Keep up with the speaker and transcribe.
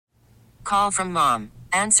Call from mom.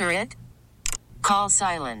 Answer it. Call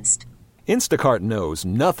silenced. Instacart knows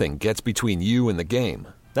nothing gets between you and the game.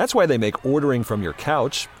 That's why they make ordering from your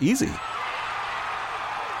couch easy.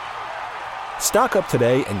 Stock up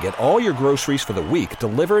today and get all your groceries for the week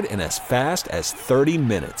delivered in as fast as 30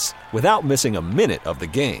 minutes without missing a minute of the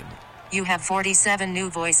game. You have 47 new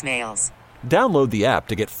voicemails. Download the app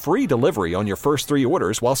to get free delivery on your first 3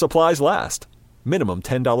 orders while supplies last. Minimum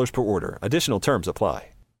 $10 per order. Additional terms apply.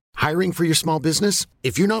 Hiring for your small business?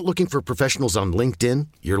 If you're not looking for professionals on LinkedIn,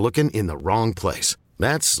 you're looking in the wrong place.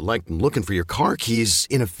 That's like looking for your car keys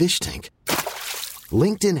in a fish tank.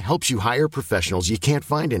 LinkedIn helps you hire professionals you can't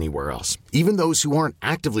find anywhere else, even those who aren't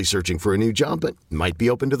actively searching for a new job but might be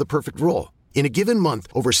open to the perfect role. In a given month,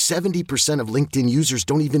 over 70% of LinkedIn users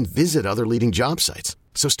don't even visit other leading job sites.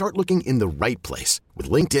 So start looking in the right place. With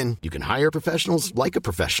LinkedIn, you can hire professionals like a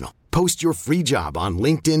professional. Post your free job on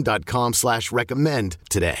linkedin.com/recommend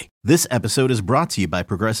today. This episode is brought to you by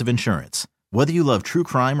Progressive Insurance. Whether you love true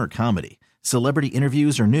crime or comedy, celebrity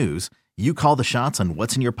interviews or news, you call the shots on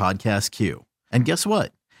what's in your podcast queue. And guess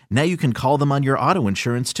what? Now you can call them on your auto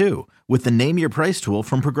insurance too with the Name Your Price tool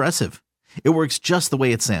from Progressive. It works just the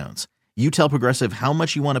way it sounds. You tell Progressive how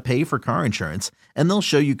much you want to pay for car insurance, and they'll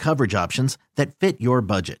show you coverage options that fit your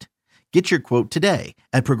budget. Get your quote today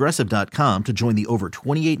at Progressive.com to join the over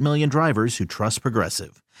 28 million drivers who trust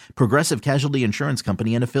Progressive. Progressive Casualty Insurance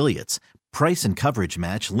Company and Affiliates. Price and coverage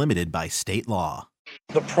match limited by state law.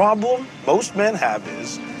 The problem most men have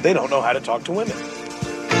is they don't know how to talk to women.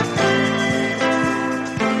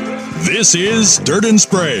 This is Dirt and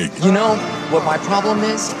Sprague. You know what my problem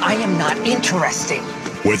is? I am not interesting.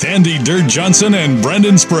 With Andy Dirt Johnson and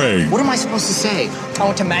Brendan Sprague. What am I supposed to say? I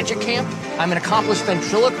went to magic camp. I'm an accomplished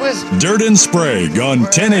ventriloquist. Dirt and Sprague on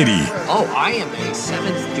 1080. Oh, I am a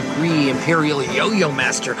 7th degree imperial yo-yo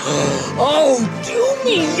master. Oh, do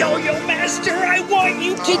me, yo-yo master. I want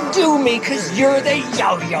you to do me because you're the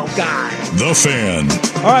yo-yo guy. The Fan.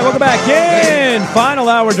 All right, welcome back in. Final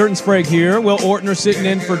hour, Dirt and Sprague here. Will Ortner sitting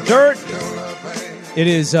in for Dirt. It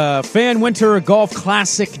is Fan Winter Golf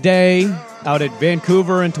Classic Day out at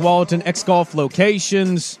Vancouver and Tualatin X-Golf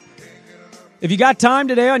locations. If you got time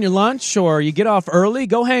today on your lunch or you get off early,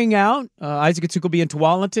 go hang out. Isaac Atuk will be in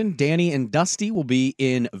Tualatin. Danny and Dusty will be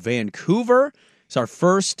in Vancouver. It's our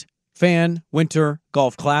first Fan Winter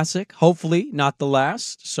Golf Classic. Hopefully not the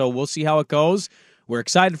last, so we'll see how it goes. We're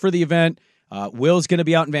excited for the event. Will's going to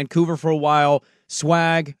be out in Vancouver for a while.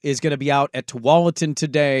 Swag is going to be out at Tualatin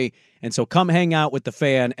today. And so come hang out with the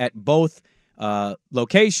Fan at both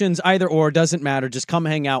locations, either or, doesn't matter. Just come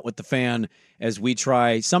hang out with the Fan as we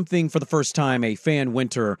try something for the first time, a Fan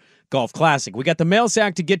Winter Golf Classic. We got the mail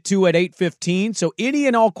sack to get to at 8:15, so any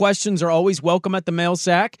and all questions are always welcome at the mail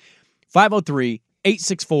sack.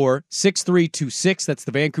 503-864-6326. That's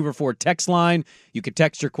the Vancouver Ford text line. You can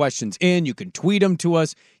text your questions in. You can tweet them to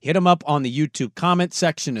us. Hit them up on the YouTube comment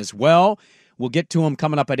section as well. We'll get to them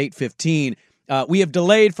coming up at 8:15. We have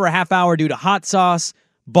delayed for a half hour due to hot sauce,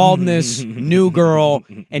 baldness, new girl,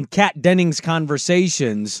 and Kat Dennings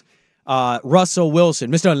conversations. Russell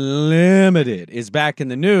Wilson, Mr. Unlimited, is back in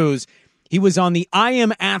the news. He was on the I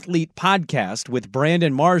Am Athlete podcast with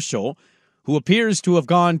Brandon Marshall, who appears to have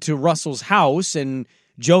gone to Russell's house and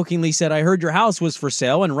jokingly said, "I heard your house was for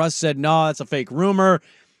sale." And Russ said, "No, that's a fake rumor."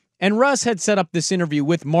 And Russ had set up this interview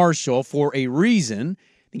with Marshall for a reason.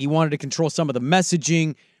 I think he wanted to control some of the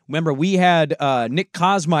messaging. Remember, we had Nick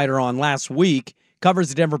Kosmider on last week, covers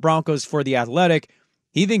the Denver Broncos for The Athletic.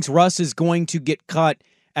 He thinks Russ is going to get cut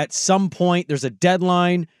at some point. There's a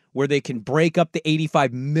deadline where they can break up the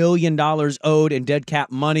 $85 million owed in dead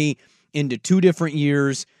cap money into 2 different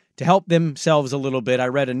years to help themselves a little bit. I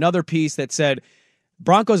read another piece that said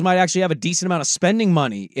Broncos might actually have a decent amount of spending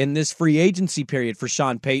money in this free agency period for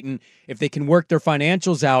Sean Payton if they can work their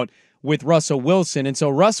financials out with Russell Wilson. And so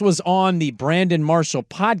Russ was on the Brandon Marshall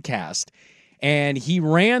podcast, and he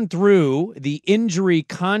ran through the injury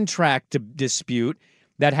contract dispute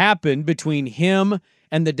that happened between him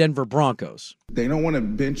and the Denver Broncos. They don't want to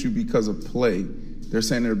bench you because of play. They're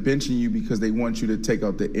saying they're benching you because they want you to take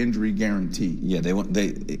out the injury guarantee. Yeah, they want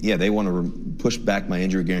to push back my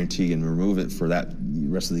injury guarantee and remove it for that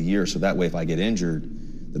rest of the year, so that way if I get injured,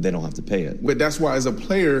 that they don't have to pay it. But that's why as a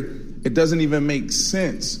player, it doesn't even make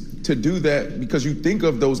sense to do that because you think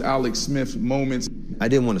of those Alex Smith moments. I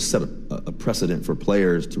didn't want to set a precedent for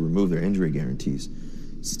players to remove their injury guarantees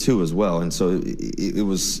too as well, and so it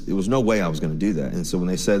was no way I was going to do that. And so when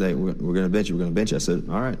they said that we're going to bench you, I said,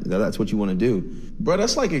 all right, that's what you want to do. Bro,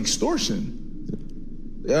 that's like extortion.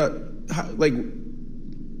 Like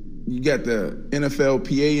you got the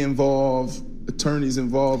NFLPA involved. attorneys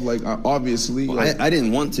involved? Like, obviously. Well, I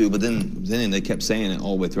didn't want to, but then they kept saying it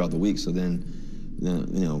all the way throughout the week. So then,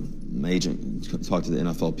 my agent talked to the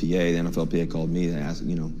NFLPA. The NFLPA called me to ask,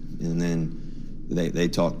 and then they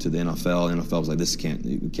talked to the NFL. The NFL was like, this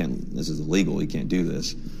is illegal. You can't do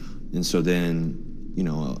this. And so then,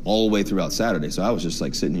 all the way throughout Saturday. So I was just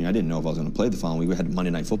like sitting here. I didn't know if I was going to play the following week. We had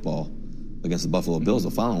Monday Night Football against the Buffalo Bills the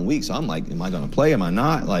following week. So I'm like, am I going to play? Am I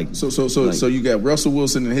not? So you got Russell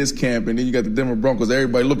Wilson in his camp, and then you got the Denver Broncos.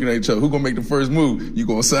 Everybody looking at each other. Who going to make the first move? You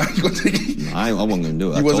going to sign? You going to take it? No, I wasn't going to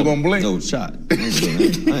do it. You wasn't going to blink? No shot. I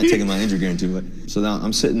ain't taking my injury guarantee. But so now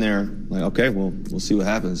I'm sitting there like, okay, well, we'll see what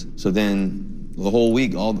happens. So then the whole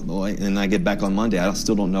week, and I get back on Monday. I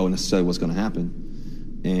still don't know necessarily what's going to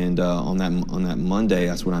happen. And on that Monday,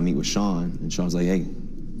 that's when I meet with Sean. And Sean's like, hey,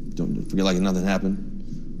 don't forget like nothing happened.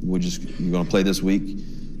 You're going to play this week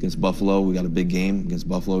against Buffalo. We got a big game against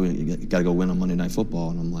Buffalo. You got to go win on Monday Night Football.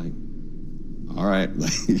 And I'm like, all right.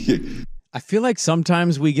 I feel like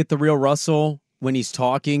sometimes we get the real Russell when he's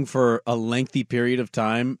talking for a lengthy period of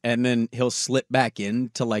time, and then he'll slip back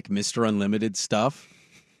into like Mr. Unlimited stuff.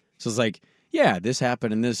 So it's like, yeah, this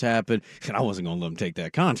happened and this happened. And I wasn't going to let him take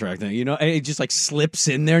that contract. And it just like slips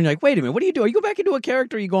in there, and you're like, wait a minute, what do you do? Are you go back into a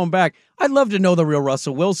character? Or are you going back? I'd love to know the real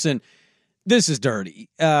Russell Wilson. This is dirty.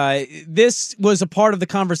 This was a part of the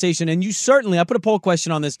conversation, and you certainly, I put a poll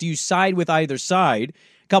question on this. Do you side with either side?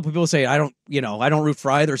 A couple people say, I don't root for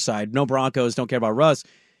either side. No Broncos, don't care about Russ.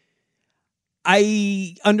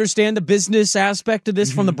 I understand the business aspect of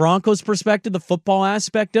this from the Broncos' perspective, the football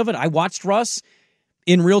aspect of it. I watched Russ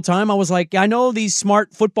in real time. I was like, I know these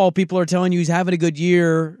smart football people are telling you he's having a good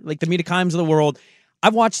year, like the Mita Kimes of the world.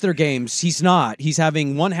 I've watched their games. He's not. He's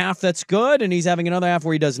having one half that's good, and he's having another half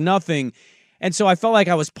where he does nothing. And so I felt like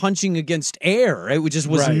I was punching against air. It just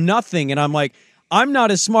was nothing. And I'm like, I'm not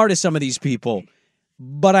as smart as some of these people,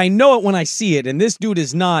 but I know it when I see it. And this dude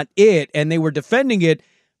is not it. And they were defending it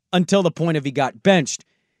until the point of he got benched.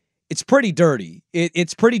 It's pretty dirty.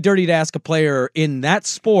 It's pretty dirty to ask a player in that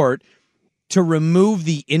sport to remove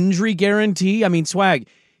the injury guarantee. I mean, Swag,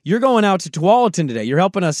 you're going out to Tualatin today. You're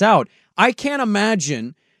helping us out. I can't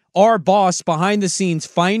imagine our boss behind the scenes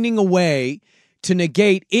finding a way to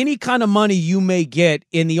negate any kind of money you may get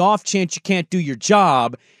in the off chance you can't do your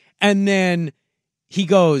job. And then he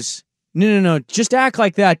goes, no, just act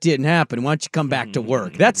like that didn't happen. Why don't you come back to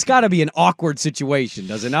work? That's got to be an awkward situation,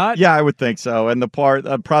 does it not? Yeah, I would think so. And the part,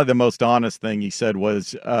 probably the most honest thing he said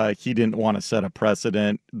was he didn't want to set a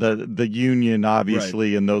precedent. The union,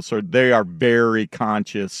 obviously, and those they are very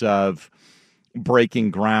conscious of breaking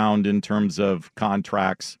ground in terms of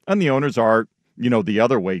contracts. And the owners are, the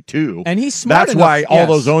other way too. And he's smart That's enough, why all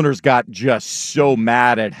those owners got just so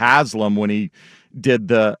mad at Haslam when he did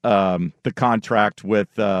the contract with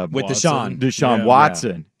Deshaun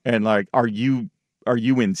Watson. Yeah. And like, are you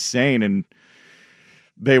insane? And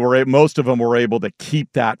most of them were able to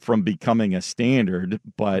keep that from becoming a standard.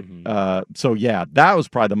 But so yeah, that was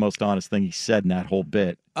probably the most honest thing he said in that whole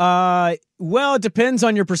bit. Well, it depends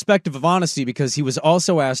on your perspective of honesty, because he was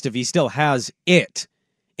also asked if he still has it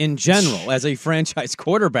in general as a franchise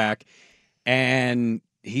quarterback, and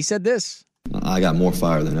he said this. I got more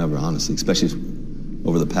fire than ever, honestly, especially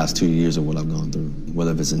over the past 2 years of what I've gone through,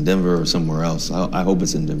 whether it's in Denver or somewhere else. I hope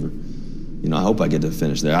it's in Denver. I hope I get to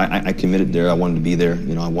finish there. I committed there. I wanted to be there.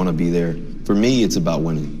 I want to be there. For me, it's about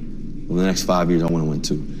winning. Over the next 5 years, I want to win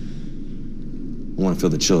 2. I want to feel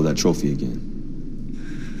the chill of that trophy again.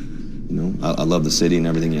 I love the city and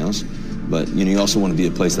everything else, but you also want to be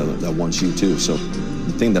a place that wants you too. So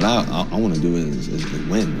the thing that I want to do is win.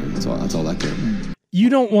 Man. That's all I care about. You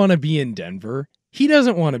don't want to be in Denver. He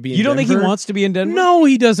doesn't want to be in Denver. You don't think he wants to be in Denver? No,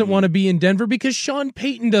 he doesn't want to be in Denver because Sean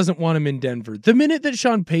Payton doesn't want him in Denver. The minute that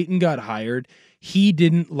Sean Payton got hired, he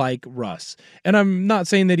didn't like Russ. And I'm not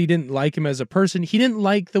saying that he didn't like him as a person. He didn't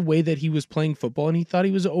like the way that he was playing football, and he thought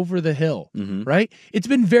he was over the hill, right? It's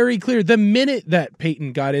been very clear. The minute that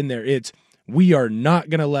Payton got in there, we are not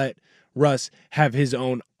going to let Russ have his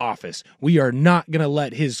own office. We are not going to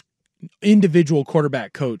let his individual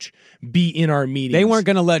quarterback coach be in our meetings. They weren't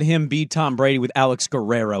going to let him be Tom Brady with Alex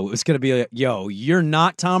Guerrero. It was going to be like, yo, you're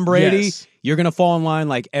not Tom Brady. Yes. You're going to fall in line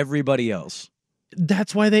like everybody else.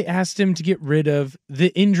 That's why they asked him to get rid of the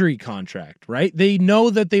injury contract, right? They know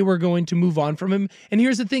that they were going to move on from him. And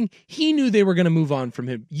here's the thing. He knew they were going to move on from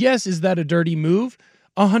him. Yes, is that a dirty move?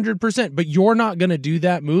 100%. But you're not going to do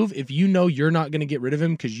that move if you know you're not going to get rid of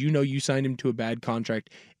him because you know you signed him to a bad contract.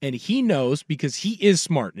 And he knows because he is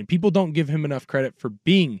smart. And people don't give him enough credit for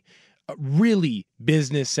being really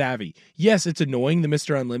business savvy. Yes, it's annoying, the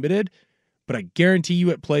Mr. Unlimited, but I guarantee you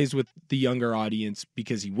it plays with the younger audience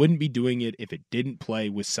because he wouldn't be doing it if it didn't play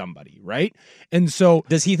with somebody, right? And so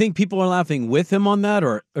does he think people are laughing with him on that,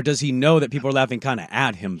 or does he know that people are laughing kind of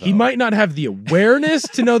at him, though? He might not have the awareness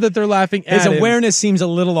to know that they're laughing at him. His awareness seems a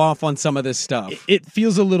little off on some of this stuff. It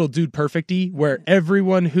feels a little Dude Perfect-y, where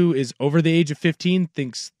everyone who is over the age of 15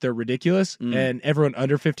 thinks they're ridiculous, and everyone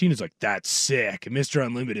under 15 is like, that's sick. Mr.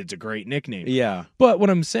 Unlimited's a great nickname. Yeah. But what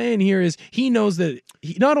I'm saying here is he knows that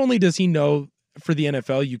not only does he know for the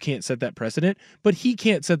NFL you can't set that precedent, but he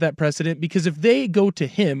can't set that precedent because if they go to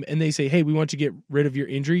him and they say, hey, we want you to get rid of your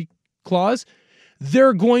injury clause,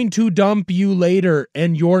 they're going to dump you later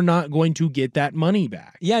and you're not going to get that money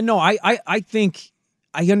back. Yeah, no, I think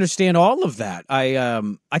I understand all of that.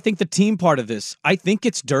 I think the team part of this, I think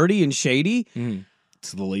it's dirty and shady.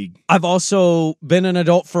 It's the league. I've also been an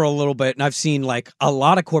adult for a little bit, and I've seen like a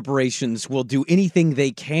lot of corporations will do anything they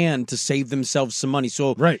can to save themselves some money.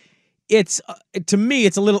 So right. It's to me,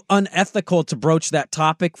 it's a little unethical to broach that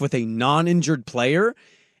topic with a non-injured player.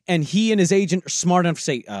 And he and his agent are smart enough to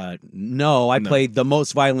say, no, I played the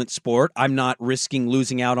most violent sport. I'm not risking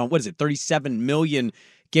losing out on, what is it, $37 million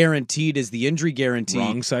guaranteed is the injury guarantee.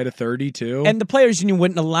 Wrong side of 32. And the players union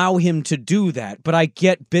wouldn't allow him to do that. But I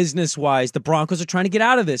get business-wise, the Broncos are trying to get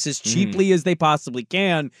out of this as cheaply as they possibly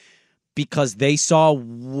can because they saw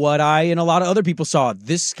what I and a lot of other people saw.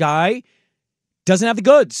 This guy doesn't have the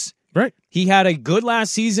goods. Right. He had a good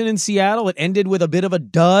last season in Seattle. It ended with a bit of a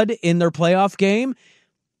dud in their playoff game.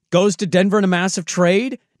 Goes to Denver in a massive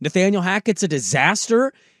trade. Nathaniel Hackett's a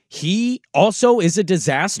disaster. He also is a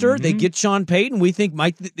disaster. They get Sean Payton. We think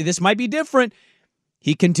this might be different.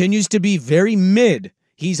 He continues to be very mid.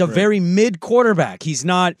 He's a very mid quarterback. He's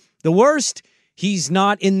not the worst. He's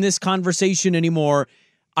not in this conversation anymore.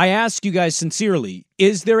 I ask you guys sincerely,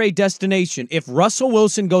 is there a destination? If Russell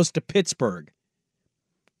Wilson goes to Pittsburgh,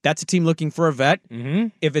 that's a team looking for a vet.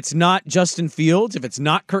 If it's not Justin Fields, if it's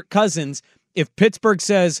not Kirk Cousins, if Pittsburgh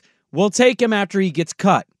says, we'll take him after he gets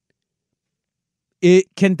cut,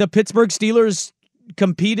 can the Pittsburgh Steelers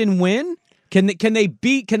compete and win? Can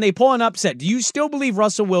they pull an upset? Do you still believe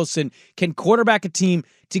Russell Wilson can quarterback a team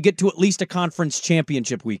to get to at least a conference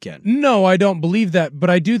championship weekend? No, I don't believe that, but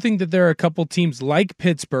I do think that there are a couple teams like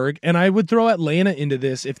Pittsburgh, and I would throw Atlanta into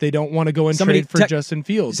this if they don't want to go and trade for Justin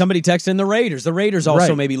Fields. Somebody texted in the Raiders. The Raiders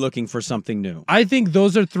also may be looking for something new. I think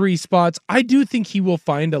those are three spots. I do think he will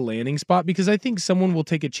find a landing spot because I think someone will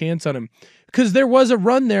take a chance on him because there was a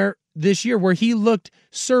run there this year where he looked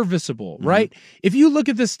serviceable, right? If you look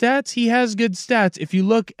at the stats, he has good stats. If you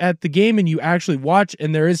look at the game and you actually watch,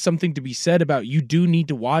 and there is something to be said about you do need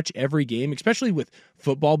to watch every game, especially with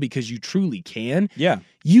football because you truly can. Yeah.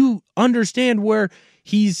 You understand where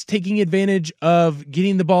he's taking advantage of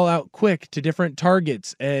getting the ball out quick to different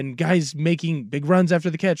targets and guys making big runs after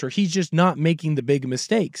the catch, or he's just not making the big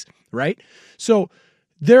mistakes, right? So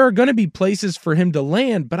there are going to be places for him to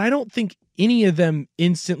land, but I don't think any of them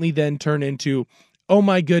instantly then turn into, oh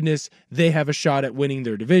my goodness, they have a shot at winning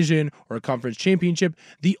their division or a conference championship.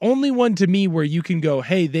 The only one to me where you can go,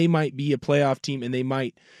 hey, they might be a playoff team and they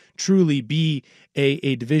might truly be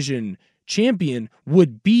a division champion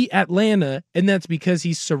would be Atlanta, and that's because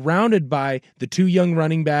he's surrounded by the two young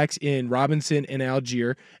running backs in Robinson and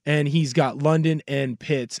Algier, and he's got London and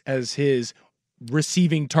Pitts as his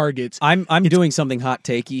receiving targets. I'm doing something hot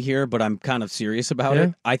takey here, but I'm kind of serious about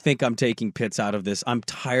it. I think I'm taking Pitts out of this. I'm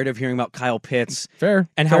tired of hearing about Kyle Pitts.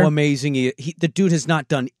 And how amazing the dude has not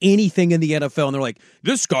done anything in the NFL, and they're like,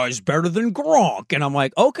 this guy's better than Gronk. And I'm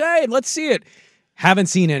like, okay, let's see it. Haven't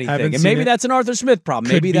seen anything. And maybe that's an Arthur Smith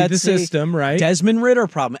problem. Maybe that's the system, right? Desmond Ridder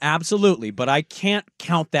problem. Absolutely. But I can't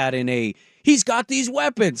count that in he's got these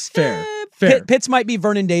weapons. Fair. Pitts might be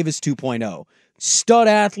Vernon Davis 2.0. Stud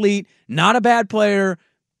athlete, not a bad player,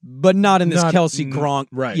 but not in this Kelsey Gronk,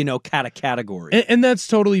 category. And that's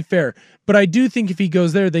totally fair. But I do think if he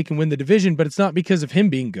goes there, they can win the division, but it's not because of him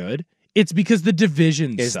being good. It's because the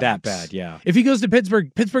division is sucks. that bad, yeah. If he goes to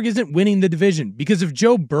Pittsburgh, Pittsburgh isn't winning the division because if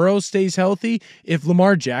Joe Burrow stays healthy, if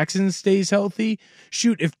Lamar Jackson stays healthy,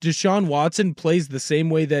 if Deshaun Watson plays the same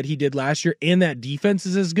way that he did last year and that defense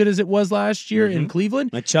is as good as it was last year in Cleveland.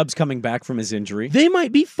 Like Chubb's coming back from his injury. They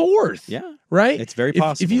might be fourth. Yeah. Right? It's very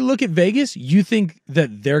possible. If you look at Vegas, you think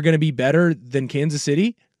that they're going to be better than Kansas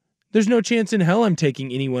City? There's no chance in hell I'm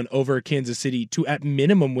taking anyone over Kansas City to, at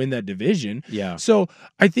minimum, win that division. Yeah. So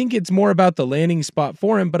I think it's more about the landing spot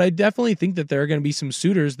for him, but I definitely think that there are going to be some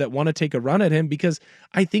suitors that want to take a run at him because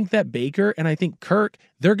I think that Baker and I think Kirk,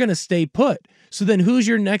 they're going to stay put. So then who's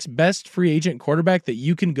your next best free agent quarterback that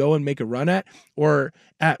you can go and make a run at? Or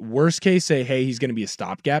at worst case, say, hey, he's going to be a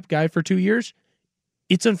stopgap guy for 2 years?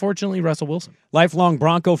 it's unfortunately Russell Wilson. Lifelong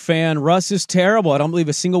Bronco fan. Russ is terrible. I don't believe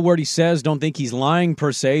a single word he says. Don't think he's lying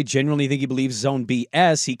per se. Genuinely think he believes his own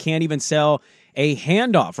BS. He can't even sell a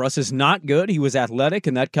handoff. Russ is not good. He was athletic,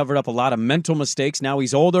 and that covered up a lot of mental mistakes. Now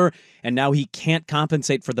he's older, and now he can't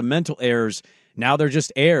compensate for the mental errors. Now they're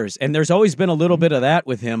just errors. And there's always been a little bit of that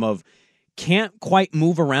with him of can't quite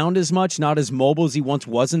move around as much, not as mobile as he once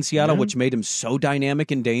was in Seattle, which made him so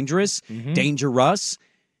dynamic and dangerous. Dangerous.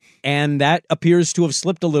 And that appears to have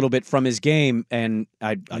slipped a little bit from his game, and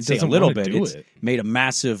I'd say a little bit. It's made a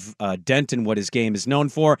massive dent in what his game is known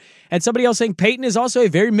for. And somebody else saying Peyton is also a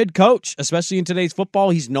very mid coach, especially in today's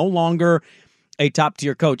football. He's no longer a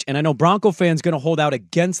top-tier coach. And I know Bronco fans going to hold out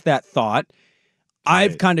against that thought.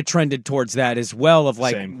 I've kind of trended towards that as well of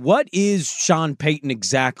like, what is Sean Payton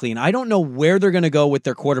exactly? And I don't know where they're going to go with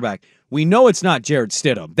their quarterback. We know it's not Jared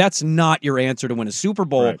Stidham. That's not your answer to win a Super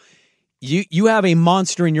Bowl. Right. You have a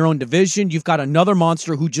monster in your own division. You've got another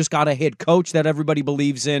monster who just got a head coach that everybody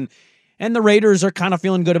believes in. And the Raiders are kind of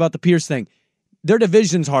feeling good about the Pierce thing. Their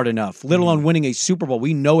division's hard enough, let alone winning a Super Bowl.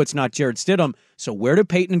 We know it's not Jared Stidham. So where do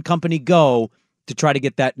Peyton and company go to try to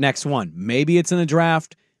get that next one? Maybe it's in the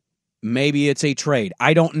draft. Maybe it's a trade.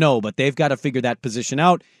 I don't know, but they've got to figure that position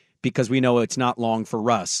out because we know it's not long for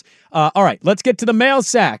Russ. All right, let's get to the mail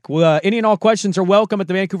sack. Any and all questions are welcome at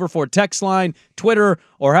the Vancouver Ford text line, Twitter,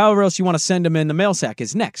 or however else you want to send them in. The mail sack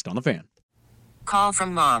is next on The Fan. Call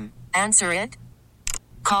from mom. Answer it.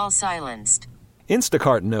 Call silenced.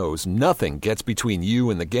 Instacart knows nothing gets between you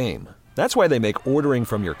and the game. That's why they make ordering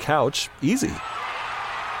from your couch easy.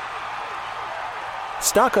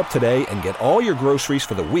 Stock up today and get all your groceries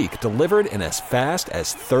for the week delivered in as fast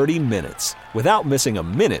as 30 minutes without missing a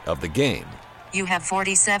minute of the game. You have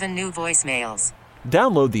 47 new voicemails.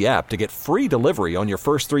 Download the app to get free delivery on your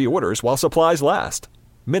first 3 orders while supplies last.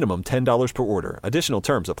 Minimum $10 per order. Additional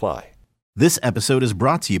terms apply. This episode is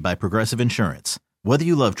brought to you by Progressive Insurance. Whether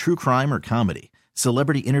you love true crime or comedy,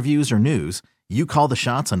 celebrity interviews or news, you call the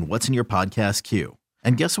shots on what's in your podcast queue.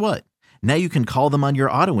 And guess what? Now you can call them on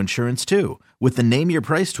your auto insurance too with the Name Your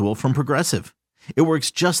Price tool from Progressive. It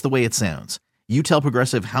works just the way it sounds. You tell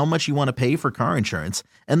Progressive how much you want to pay for car insurance,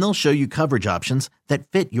 and they'll show you coverage options that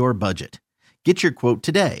fit your budget. Get your quote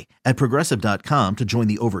today at Progressive.com to join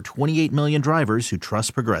the over 28 million drivers who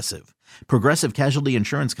trust Progressive. Progressive Casualty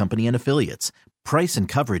Insurance Company and Affiliates. Price and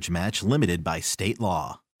coverage match limited by state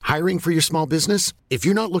law. Hiring for your small business? If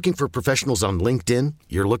you're not looking for professionals on LinkedIn,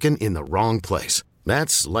 you're looking in the wrong place.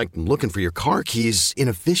 That's like looking for your car keys in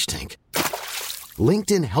a fish tank.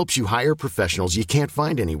 LinkedIn helps you hire professionals you can't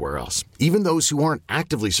find anywhere else, even those who aren't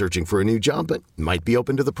actively searching for a new job but might be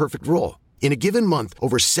open to the perfect role. In a given month,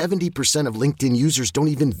 over 70% of LinkedIn users don't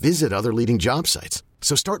even visit other leading job sites.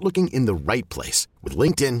 So start looking in the right place. With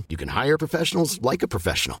LinkedIn, you can hire professionals like a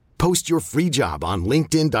professional. Post your free job on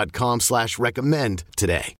linkedin.com/recommend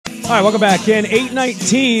today. All right, welcome back in.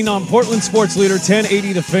 8:19 on Portland Sports Leader,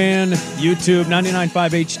 1080 The Fan, YouTube,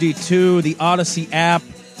 99.5 HD2, the Odyssey app.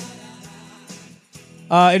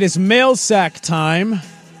 It is mail sack time.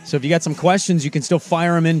 So if you got some questions, you can still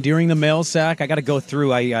fire them in during the mail sack. I got to go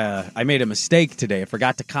through. I made a mistake today. I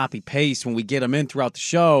forgot to copy paste when we get them in throughout the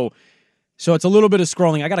show. So it's a little bit of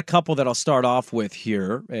scrolling. I got a couple that I'll start off with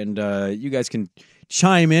here, and you guys can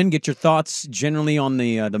chime in, get your thoughts generally on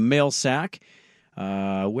the mail sack.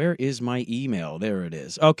 Where is my email? There it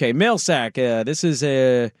is. Okay, mail sack. This is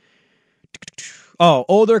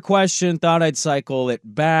older question. Thought I'd cycle it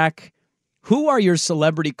back. Who are your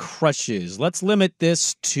celebrity crushes? Let's limit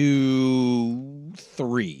this to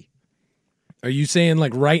 3. Are you saying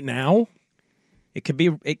like right now? It could be.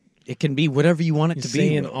 It can be whatever you want it to be.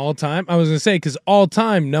 Saying all time? I was going to say, because all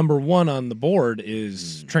time, number 1 on the board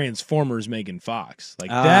is Transformers Megan Fox.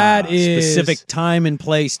 Like, that is... Specific time and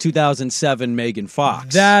place, 2007 Megan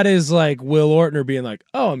Fox. That is like Will Ortner being like,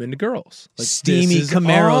 oh, I'm into girls. Like, Steamy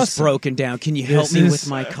Camaro's broken down. Can you help me with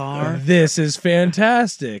my car? This is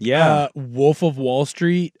fantastic. Yeah. Wolf of Wall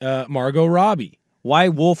Street, Margot Robbie. Why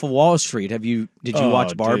Wolf of Wall Street? Did you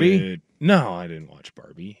watch Barbie? Dude. No, I didn't watch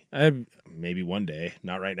Barbie. Maybe one day,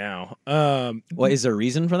 not right now. Is there a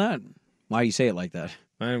reason for that? Why do you say it like that?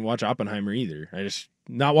 I didn't watch Oppenheimer either. I just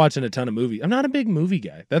not watching a ton of movies. I'm not a big movie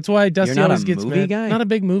guy. That's why Dusty always gets mad. Guy? Not a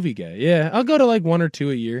big movie guy. Yeah, I'll go to like 1 or 2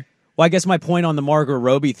 a year. Well, I guess my point on the Margot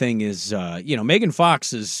Robbie thing is, Megan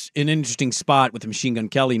Fox is in an interesting spot with Machine Gun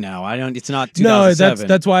Kelly now. It's not 2007. No,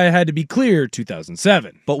 that's why I had to be clear,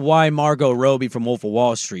 2007. But why Margot Robbie from Wolf of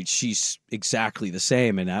Wall Street? She's exactly the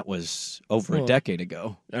same, and that was over a decade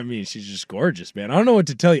ago. I mean, she's just gorgeous, man. I don't know what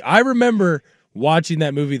to tell you. I remember watching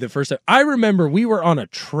that movie the first time. I remember we were on a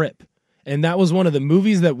trip, and that was one of the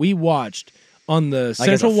movies that we watched on the Like as a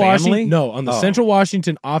Central family? Washington. No, on the Central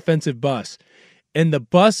Washington offensive bus, and the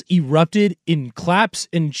bus erupted in claps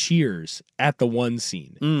and cheers at the one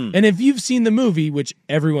scene. And if you've seen the movie, which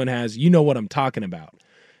everyone has, you know what I'm talking about.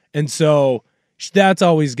 And so that's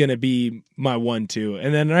always going to be my 1-2.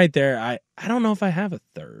 And then right there, I don't know if I have a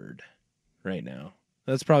third right now.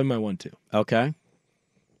 That's probably my 1-2. Okay.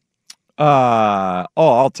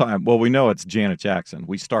 All time. Well, we know it's Janet Jackson.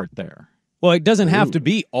 We start there. Well, it doesn't have to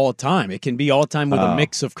be all time. It can be all time with a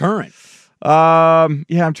mix of current.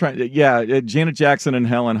 Yeah, I'm trying. Yeah, Janet Jackson and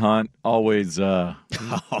Helen Hunt always. Oh,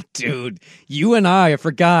 dude, you and I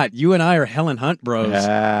forgot. You and I are Helen Hunt bros.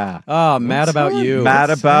 Yeah. Oh, mad about you. Mad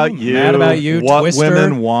about you. Mad about you. What Twister.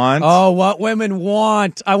 women want. Oh, what women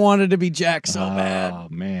want. I wanted to be Jack so bad. Oh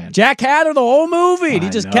man, Jack had her the whole movie. He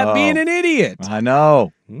just kept being an idiot. I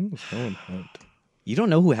know. Helen Hunt. You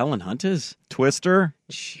don't know who Helen Hunt is? Twister.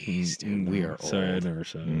 Jeez, dude, we are Sorry, I old. never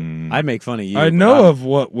saw it. I'd make fun of you. I know of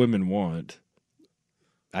what women want.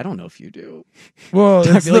 I don't know if you do. Well,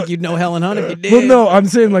 I feel like you'd know Helen Hunt if you did. Well, no, I'm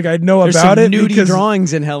saying like I know There's about some it nudie because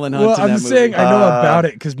drawings in Helen Hunt. Well, in I'm that saying movie. I know about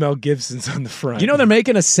it because Mel Gibson's on the front. You know they're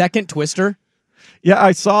making a second Twister. Yeah,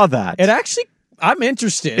 I saw that. It actually, I'm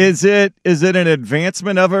interested. Is it an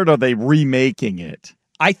advancement of it, or are they remaking it?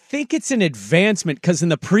 I think it's an advancement because in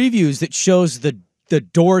the previews it shows the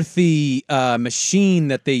Dorothy machine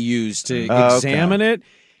that they use to examine it,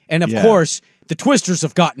 and of course the Twisters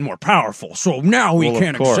have gotten more powerful, so now we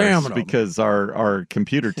can examine them because our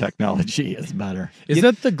computer technology is better. Is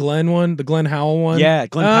that the Glenn one? The Glenn Howell one? Yeah,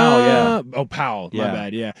 Glenn Powell. Yeah. Oh, Powell. My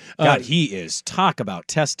bad. Yeah. God, he is talk about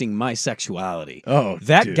testing my sexuality. Oh,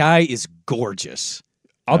 that dude. guy is gorgeous.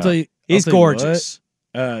 I'll tell you, he's gorgeous.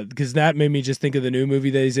 Because that made me just think of the new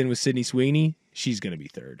movie that he's in with Sydney Sweeney. She's gonna be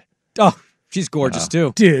third. Oh. She's gorgeous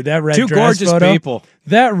too, dude. That red two dress gorgeous photo, people.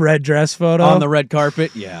 That red dress photo on the red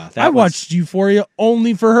carpet. Yeah, I watched Euphoria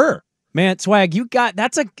only for her. Man, Swag, you got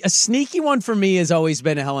that's a sneaky one for me. Has always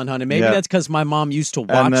been a Helen Hunt, and maybe that's because my mom used to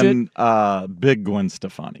watch it. Big Gwen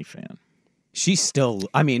Stefani fan. She's still.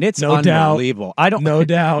 I mean, it's no unbelievable. Doubt. No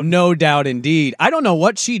doubt. No doubt, indeed. I don't know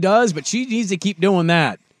what she does, but she needs to keep doing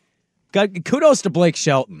that. Kudos to Blake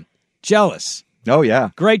Shelton. Jealous. Oh yeah,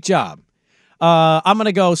 great job. I'm going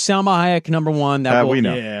to go Salma Hayek, number one. That will, we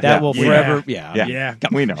know. That will forever. Yeah.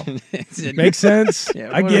 We know. Makes sense.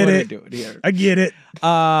 I get it. I get it.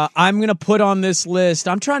 I'm going to put on this list.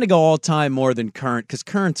 I'm trying to go all time more than current because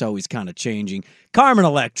current's always kind of changing. Carmen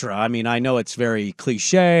Electra. I mean, I know it's very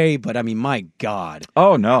cliche, but I mean, my God.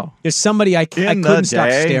 Oh, no. There's somebody I couldn't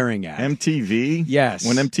stop staring at. MTV? Yes.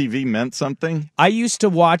 When MTV meant something? I used to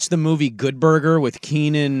watch the movie Good Burger with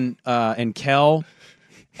Keenan and Kel.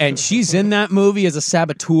 And she's in that movie as a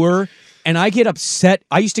saboteur, and I get upset.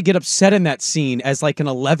 I used to get upset in that scene as like an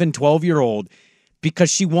 11, 12-year-old because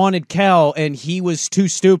she wanted Kel, and he was too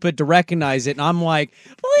stupid to recognize it. And I'm like,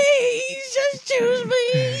 please, just choose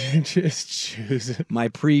me. Just choose it. My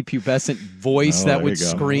prepubescent voice that would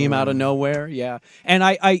scream out of nowhere. Yeah. And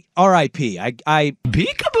I R.I.P. I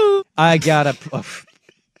peekaboo. I gotta,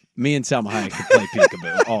 me and Salma Hayek could play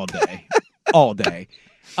peekaboo all day. All day.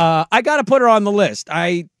 I got to put her on the list.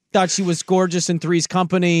 I thought she was gorgeous in Three's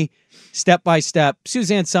Company, Step by Step.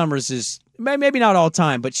 Suzanne Summers is maybe not all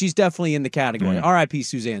time, but she's definitely in the category. R.I.P.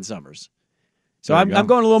 Suzanne Summers. So I'm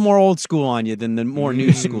going a little more old school on you than the more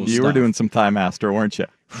new school stuff. You were doing some Thigh Master, weren't you?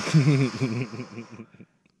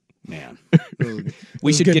 Man.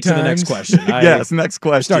 We should get to the next question. Yes, next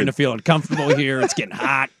question. I'm starting to feel uncomfortable here. It's getting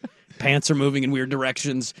hot. Pants are moving in weird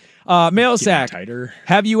directions. Mail sack. Tighter.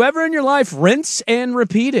 Have you ever in your life rinsed and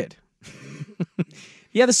repeated?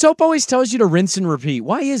 Yeah, the soap always tells you to rinse and repeat.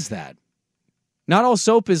 Why is that? Not all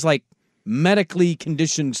soap is like medically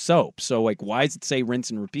conditioned soap. So like, why does it say rinse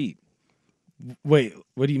and repeat? Wait,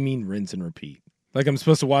 what do you mean rinse and repeat? Like I'm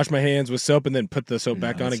supposed to wash my hands with soap and then put the soap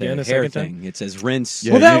back on again a second time? It says rinse.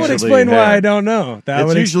 Yeah, well, that would explain why I don't know.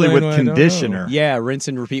 It's usually with conditioner. Yeah, rinse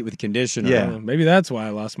and repeat with conditioner. Yeah. Maybe that's why I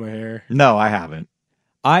lost my hair. No, I haven't.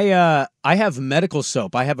 I have medical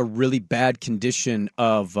soap. I have a really bad condition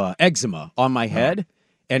of eczema on my head.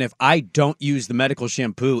 And if I don't use the medical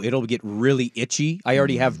shampoo, it'll get really itchy. I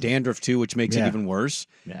already have dandruff too, which makes it even worse.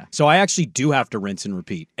 Yeah. So I actually do have to rinse and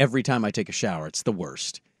repeat every time I take a shower. It's the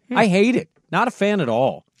worst. I hate it. Not a fan at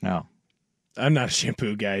all. No. I'm not a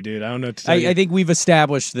shampoo guy, dude. I don't know what to tell you. I think we've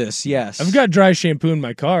established this, yes. I've got dry shampoo in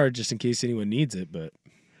my car just in case anyone needs it, but...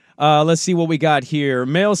 let's see what we got here.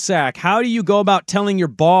 Mail sack, how do you go about telling your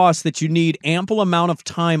boss that you need ample amount of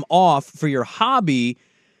time off for your hobby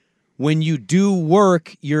when you do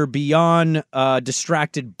work you're beyond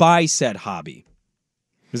distracted by said hobby?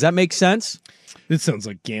 Does that make sense? This sounds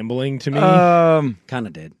like gambling to me. Kind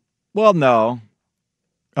of did. Well, no.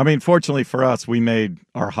 I mean, fortunately for us, we made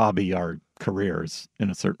our hobby our careers in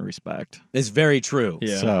a certain respect. It's very true.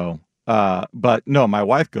 Yeah. So, but no, my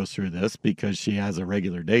wife goes through this because she has a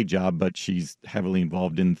regular day job, but she's heavily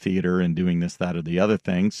involved in theater and doing this, that, or the other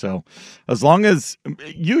thing. So as long as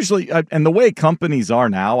usually, and the way companies are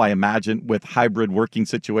now, I imagine with hybrid working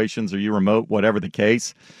situations or you remote, whatever the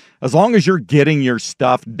case, as long as you're getting your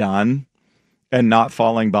stuff done and not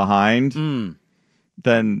falling behind,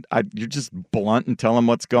 then you're just blunt and tell them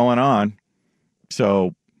what's going on.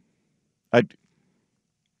 So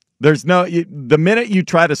the minute you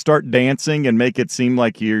try to start dancing and make it seem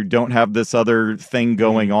like you don't have this other thing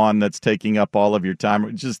going on that's taking up all of your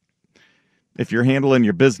time, just if you're handling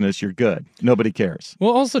your business, you're good. Nobody cares.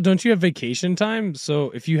 Well, also, don't you have vacation time?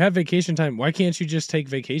 So if you have vacation time, why can't you just take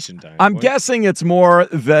vacation time? I'm guessing it's more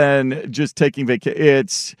than just taking vacation.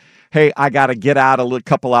 It's, hey, I got to get out a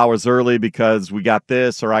couple hours early because we got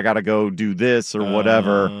this, or I got to go do this or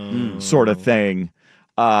whatever sort of thing.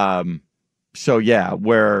 So, yeah,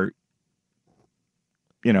 where,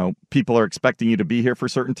 people are expecting you to be here for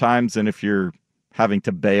certain times, and if you're having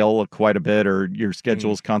to bail quite a bit or your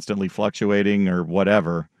schedule's constantly fluctuating or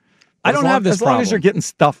whatever. I don't have this problem. As long as you're getting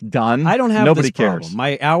stuff done, I don't have nobody this cares. problem.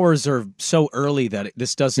 My hours are so early that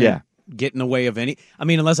this doesn't get in the way of any. I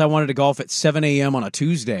mean, unless I wanted to golf at 7 a.m. on a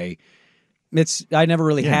Tuesday, I never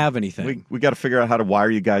really have anything. We got to figure out how to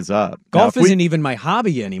wire you guys up. Golf isn't even my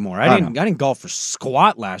hobby anymore. I didn't golf for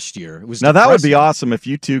squat last year. It was depressing. That would be awesome if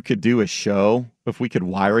you two could do a show. If we could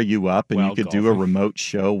wire you up and you could do a remote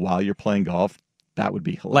show while you're playing golf. That would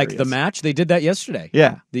be hilarious. Like the match? They did that yesterday.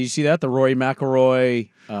 Yeah. Did you see that? The Rory McIlroy.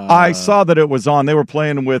 I saw that it was on. They were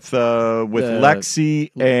playing with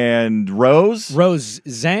Lexi and Rose. Rose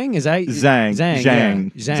Zhang? Is that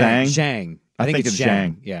Zhang? Zhang. I think it's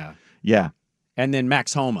Zhang. Yeah. Yeah. And then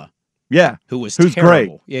Max Homa. Yeah. Who's terrible.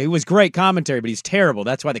 Great. Yeah, he was great commentary, but he's terrible.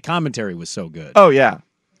 That's why the commentary was so good. Oh, yeah.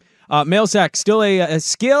 Male sack, still a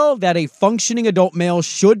skill that a functioning adult male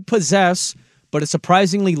should possess, but a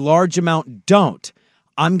surprisingly large amount don't.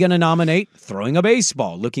 I'm going to nominate throwing a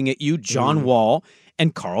baseball, looking at you, John Wall,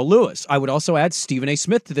 and Carl Lewis. I would also add Stephen A.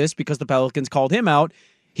 Smith to this because the Pelicans called him out.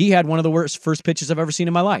 He had one of the worst first pitches I've ever seen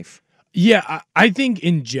in my life. Yeah, I think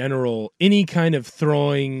in general, any kind of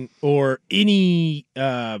throwing or any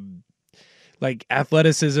like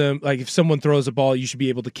athleticism, like if someone throws a ball, you should be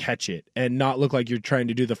able to catch it and not look like you're trying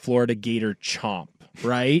to do the Florida Gator chomp.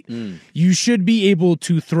 Right? You should be able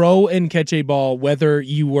to throw and catch a ball whether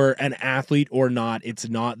you were an athlete or not. It's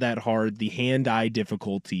not that hard. The hand-eye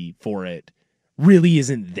difficulty for it really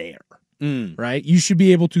isn't there. Right? You should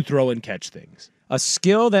be able to throw and catch things. A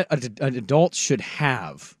skill that an adult should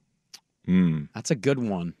have. That's a good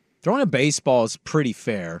one. Throwing a baseball is pretty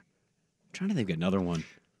fair. I'm trying to think of another one.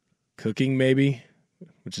 Cooking, maybe,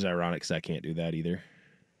 which is ironic because I can't do that either.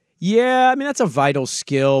 Yeah, I mean, that's a vital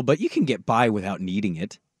skill, but you can get by without needing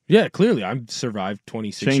it. Yeah, clearly. I've survived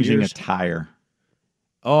 26 years. Changing a tire.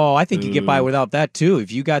 Oh, I think you get by without that, too.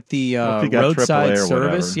 If you got the roadside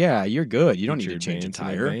service, yeah, you're good. You don't need to change a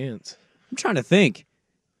tire. I'm trying to think.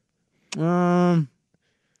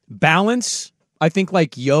 Balance. I think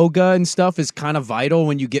like yoga and stuff is kind of vital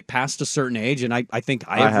when you get past a certain age, and I think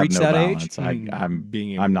I have reached that age.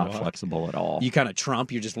 I'm not flexible at all. You kind of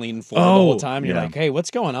trump. You're just leaning forward the whole time. You're like, hey, what's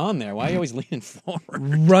going on there? Why are you always leaning forward?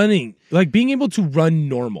 Running. Like being able to run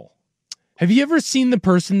normal. Have you ever seen the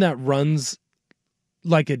person that runs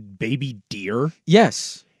like a baby deer?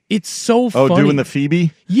 Yes. It's so funny. Oh, doing the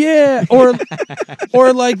Phoebe? Yeah, or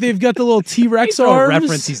like they've got the little T-Rex arms. A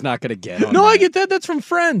reference he's not going to get. No, I get that. That's from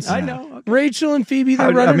Friends. I know. Okay. Rachel and Phoebe,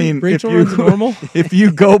 they're running. I mean, Rachel runs normal. If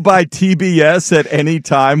you go by TBS at any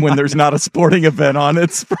time when there's not a sporting event on,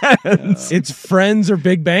 it's Friends. It's Friends or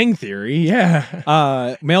Big Bang Theory,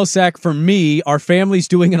 yeah. Mail sack for me, our family's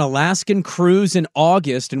doing an Alaskan cruise in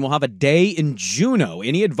August, and we'll have a day in Juneau.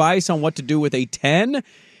 Any advice on what to do with a 10-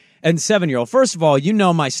 and 7-year-old? First of all, you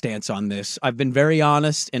know my stance on this. I've been very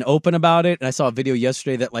honest and open about it, and I saw a video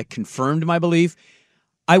yesterday that confirmed my belief.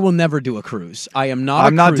 I will never do a cruise. I'm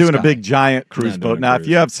not doing a big giant cruise boat. Now, if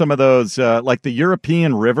you have some of those, like the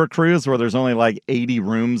European river cruise where there's only like 80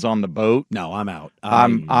 rooms on the boat. No, I'm out.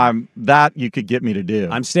 I'm that you could get me to do.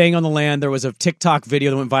 I'm staying on the land. There was a TikTok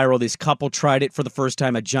video that went viral. This couple tried it for the first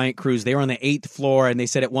time, a giant cruise. They were on the 8th floor, and they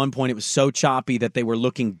said at one point it was so choppy that they were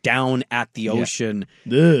looking down at the ocean.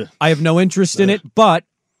 Ugh. I have no interest in it, but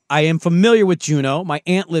I am familiar with Juneau. My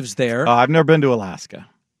aunt lives there. I've never been to Alaska.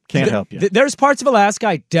 Can't help you. There's parts of Alaska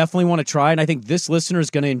I definitely want to try, and I think this listener is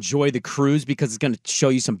going to enjoy the cruise because it's going to show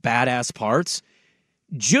you some badass parts.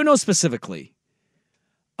 Juneau specifically.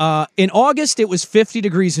 In August, it was 50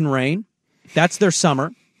 degrees and rain. That's their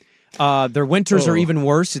summer. Their winters are even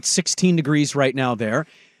worse. It's 16 degrees right now there.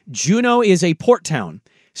 Juneau is a port town.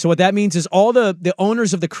 So what that means is all the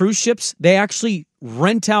owners of the cruise ships, they actually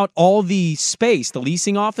rent out all the space, the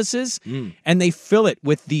leasing offices, and they fill it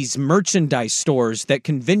with these merchandise stores that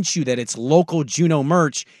convince you that it's local Juneau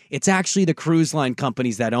merch. It's actually the cruise line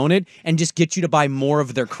companies that own it and just get you to buy more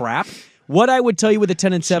of their crap. What I would tell you with a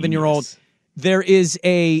 10 and 7-year-old, there is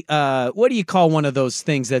a, what do you call one of those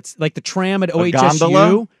things that's like the tram at OHSU?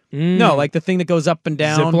 Gondola? No, like the thing that goes up and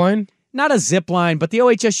down. Zip line? Not a zip line, but the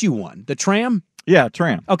OHSU one. The tram? Yeah,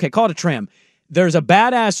 tram. Okay, call it a tram. There's a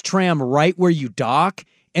badass tram right where you dock,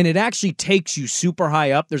 and it actually takes you super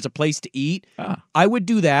high up. There's a place to eat. I would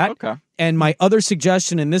do that. Okay. And my other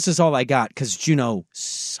suggestion, and this is all I got, because Juneau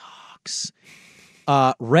sucks.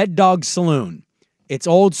 Red Dog Saloon. It's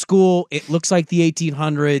old school. It looks like the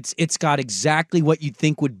 1800s. It's got exactly what you'd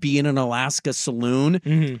think would be in an Alaska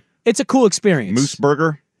saloon. It's a cool experience.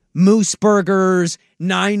 Moose burgers,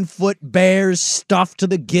 9-foot bears stuffed to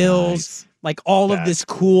the gills. Like all of this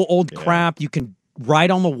cool old crap. You can write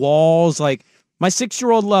on the walls. Like my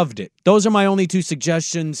 6-year-old loved it. Those are my only 2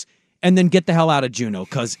 suggestions. And then get the hell out of Juneau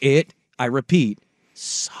because it, I repeat,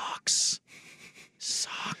 sucks.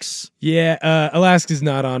 Yeah, Alaska's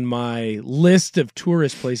not on my list of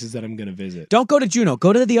tourist places that I'm going to visit. Don't go to Juneau.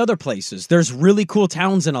 Go to the other places. There's really cool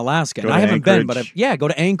towns in Alaska. And I haven't been, but go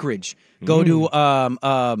to Anchorage. Go to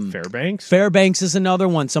Fairbanks. Fairbanks is another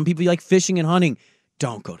one. Some people like fishing and hunting.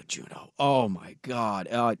 Don't go to Juneau. Oh my God.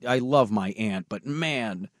 I love my aunt, but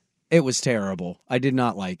man, it was terrible. I did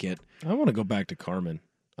not like it. I want to go back to Carmen.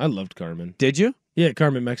 I loved Carmen. Did you? Yeah,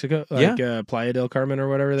 Carmen, Mexico. Playa del Carmen or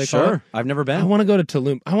whatever they call it. Sure. I've never been. I want to go to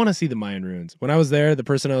Tulum. I want to see the Mayan ruins. When I was there, the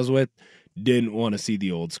person I was with didn't want to see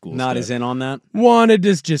the old school Not stuff. as in on that? Wanted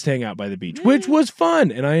to just hang out by the beach, which was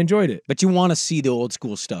fun, and I enjoyed it. But you want to see the old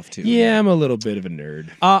school stuff, too. Yeah, I'm a little bit of a nerd.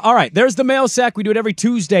 All right, there's the mail sack. We do it every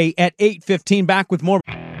Tuesday at 8:15. Back with more.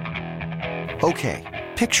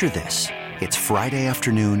 Okay, picture this. It's Friday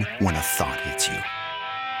afternoon when a thought hits you.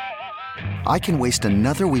 I can waste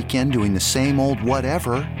another weekend doing the same old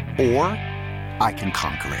whatever, or I can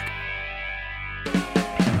conquer it.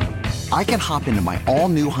 I can hop into my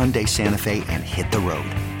all-new Hyundai Santa Fe and hit the road.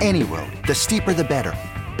 Any road. The steeper, the better.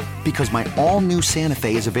 Because my all-new Santa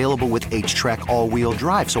Fe is available with H-Track all-wheel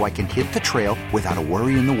drive, so I can hit the trail without a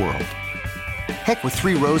worry in the world. Heck, with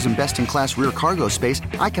 3 rows and best-in-class rear cargo space,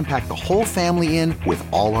 I can pack the whole family in with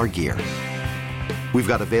all our gear. We've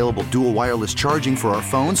got available dual wireless charging for our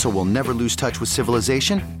phones, so we'll never lose touch with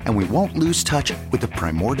civilization, and we won't lose touch with the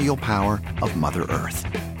primordial power of Mother Earth.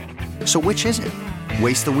 So which is it?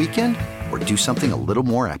 Waste the weekend or do something a little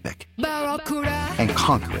more epic? And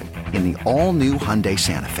conquer it in the all-new Hyundai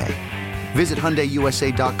Santa Fe. Visit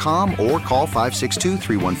HyundaiUSA.com or call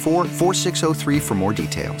 562-314-4603 for more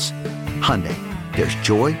details. Hyundai, there's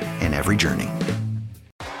joy in every journey.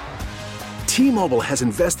 T-Mobile has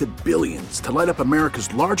invested billions to light up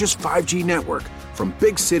America's largest 5G network, from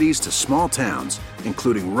big cities to small towns,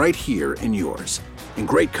 including right here in yours. And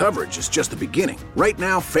great coverage is just the beginning. Right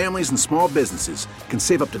now, families and small businesses can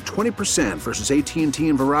save up to 20% versus AT&T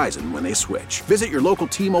and Verizon when they switch. Visit your local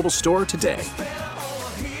T-Mobile store today.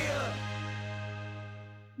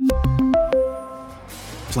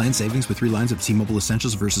 Plan savings with 3 lines of T-Mobile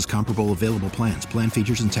Essentials versus comparable available plans. Plan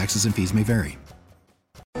features and taxes and fees may vary.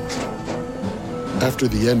 After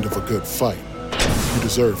the end of a good fight, you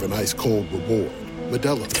deserve an ice-cold reward.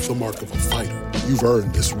 Modelo is the mark of a fighter. You've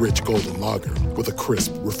earned this rich golden lager with a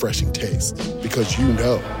crisp, refreshing taste. Because you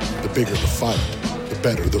know, the bigger the fight, the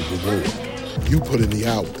better the reward. You put in the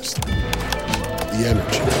hours, the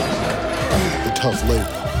energy, the tough labor.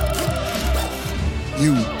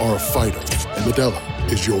 You are a fighter, and Modelo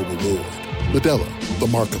is your reward. Modelo, the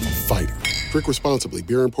mark of a fighter. Drink responsibly.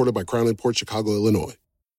 Beer imported by Crown Imports, Chicago, Illinois.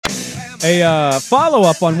 A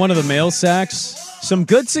follow-up on one of the mail sacks. Some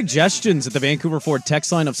good suggestions at the Vancouver Ford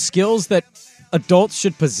text line of skills that adults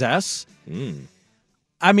should possess.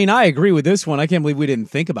 I mean, I agree with this one. I can't believe we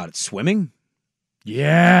didn't think about it. Swimming?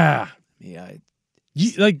 Yeah.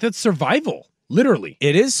 Like, that's survival, literally.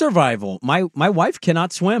 It is survival. My wife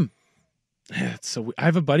cannot swim. So I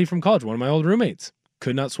have a buddy from college, one of my old roommates,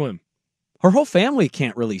 could not swim. Her whole family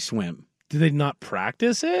can't really swim. Did they not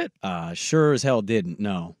practice it? Sure as hell didn't,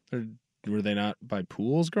 no. Or were they not by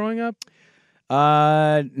pools growing up?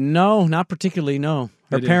 No, not particularly, no.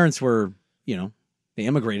 Her They parents were, they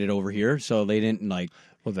immigrated over here, so they didn't,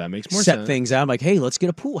 well, that makes more set sense. things out. I'm like, hey, let's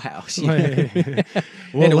get a pool house. Well,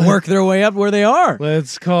 and work their way up where they are.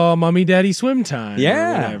 Let's call mommy daddy swim time.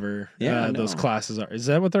 Yeah. Or whatever Yeah, those classes are. Is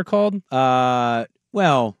that what they're called?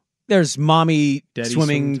 Well, There's mommy Daddy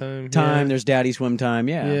swimming swim time. yeah. There's daddy swim time.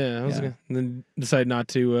 Yeah. Yeah, I was gonna, and then decide not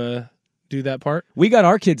to do that part. We got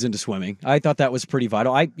our kids into swimming. I thought that was pretty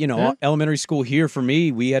vital. Elementary school here for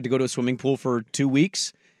me, we had to go to a swimming pool for 2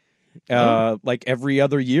 weeks, like every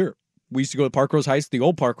other year. We used to go to the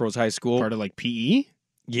old Park Rose High School. Part of like PE?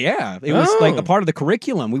 Yeah, it was like a part of the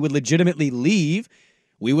curriculum. We would legitimately leave.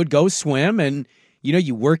 We would go swim, and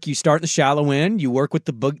you start in the shallow end. You work with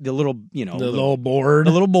the little, the little board,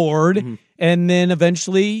 mm-hmm. And then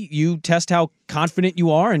eventually you test how confident you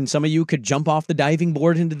are. And some of you could jump off the diving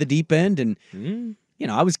board into the deep end. And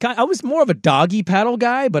I was more of a doggy paddle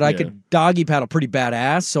guy, but I could doggy paddle pretty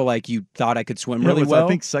badass. So like you thought I could swim really well. I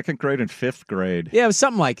think 2nd grade and 5th grade. Yeah, it was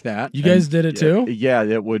something like that. You guys did it too? Yeah,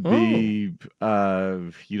 it would be.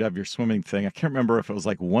 You'd have your swimming thing. I can't remember if it was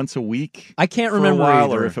like once a week. I can't remember for a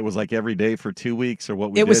while, either. or if it was like every day for 2 weeks, or what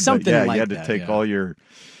we did. It was something like that. You had to take all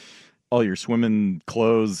your swimming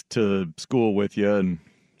clothes to school with you, and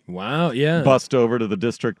wow, yeah, bust over to the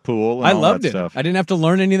district pool. And I all loved that it. Stuff. I didn't have to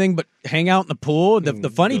learn anything but hang out in the pool. The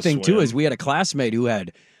funny thing too swim. is we had a classmate who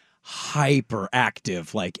had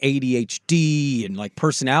hyperactive, like ADHD and like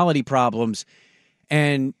personality problems,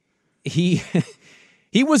 and he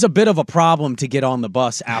was a bit of a problem to get on the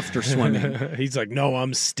bus after swimming. He's like, no,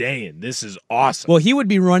 I'm staying. This is awesome. Well, he would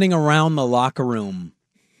be running around the locker room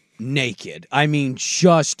naked. I mean,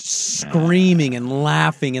 just screaming and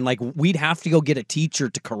laughing, and like we'd have to go get a teacher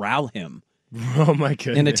to corral him. Oh my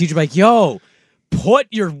goodness. And the teacher would be like, yo, put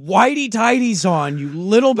your whitey tighties on, you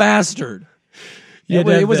little bastard.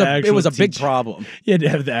 It was a big problem. You had to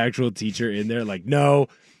have the actual teacher in there like, no,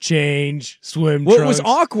 change, swim Well, trunks. it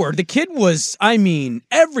was awkward. The kid was, I mean,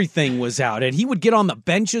 everything was out. And he would get on the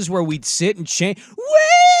benches where we'd sit and change. Woo!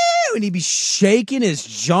 And he'd be shaking his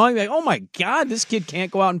jaw. Like, oh my God, this kid can't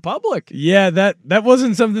go out in public. Yeah, that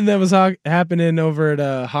wasn't something that was happening over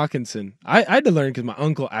at Hawkinson. I had to learn because my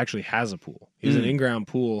uncle actually has a pool. He has an in-ground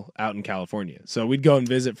pool out in California. So we'd go and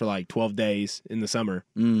visit for like 12 days in the summer.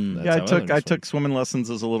 Yeah, I took swimming lessons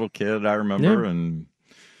as a little kid, I remember. Yeah. And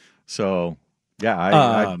so,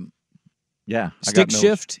 yeah, Stick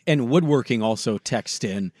shift and woodworking also text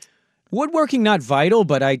in. Woodworking not vital,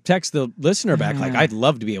 but I text the listener back like I'd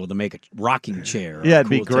love to be able to make a rocking chair. Or yeah, it'd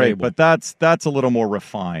cool be great, table. but that's a little more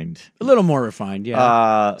refined. A little more refined,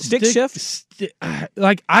 yeah. Stick shift?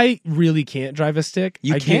 Like I really can't drive a stick.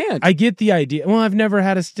 You can't. I get the idea. Well, I've never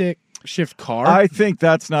had a stick shift car. I think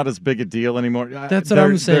that's not as big a deal anymore. That's what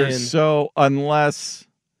I'm saying. So unless,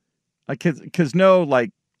 because no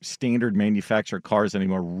like standard manufacturer cars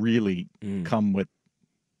anymore really come with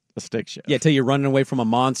a stick shift. Yeah, till you're running away from a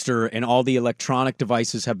monster and all the electronic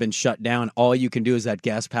devices have been shut down. All you can do is that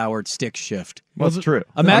gas-powered stick shift. Well, it's true.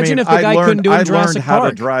 Imagine if the guy couldn't do it in Jurassic Park. I learned how to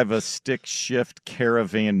Park. drive a stick shift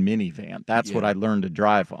caravan minivan. That's what I learned to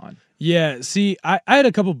drive on. Yeah, see, I had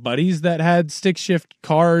a couple buddies that had stick shift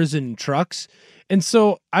cars and trucks. And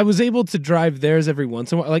so I was able to drive theirs every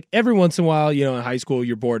once in a while. Like every once in a while, in high school,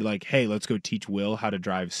 you're bored, like, hey, let's go teach Will how to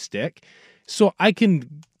drive stick. So I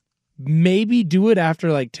can maybe do it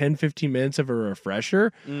after like 10, 15 minutes of a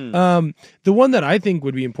refresher. The one that I think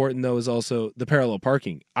would be important, though, is also the parallel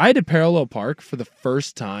parking. I had to parallel park for the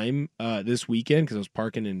first time this weekend because I was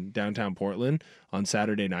parking in downtown Portland on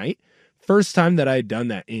Saturday night. First time that I had done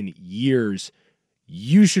that in years.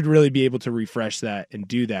 You should really be able to refresh that and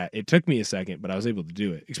do that. It took me a second, but I was able to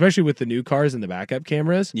do it, especially with the new cars and the backup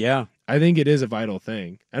cameras. Yeah. I think it is a vital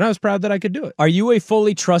thing. And I was proud that I could do it. Are you a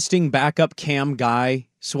fully trusting backup cam guy,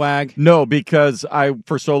 Swag? No, because I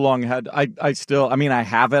for so long had I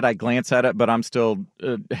have it, I glance at it, but I'm still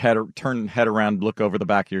turn head around, look over the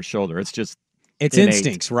back of your shoulder. It's just It's innate.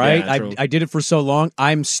 instincts, right? Yeah, I did it for so long.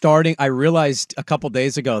 I realized a couple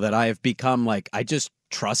days ago that I have become like, I just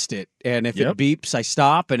trust it. And if it beeps, I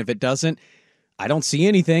stop. And if it doesn't, I don't see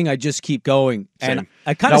anything. I just keep going. Same. And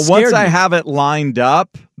I kind of once I have it lined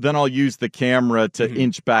up, then I'll use the camera to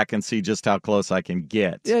inch back and see just how close I can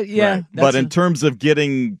get. Yeah. Right. But in terms of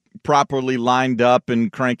getting properly lined up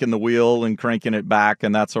and cranking the wheel and cranking it back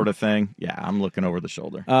and that sort of thing, yeah, I'm looking over the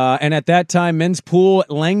shoulder. And at that time, men's pool at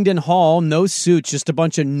Langdon Hall, no suits, just a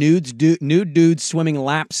bunch of nude dudes swimming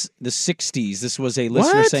laps the 60s. This was a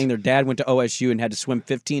listener saying their dad went to OSU and had to swim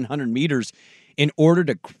 1,500 meters in order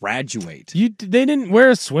to graduate. They didn't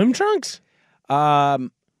wear swim trunks?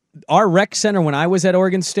 Our rec center when I was at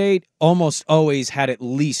Oregon State almost always had at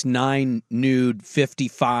least 9 nude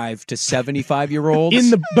 55 to 75-year-olds.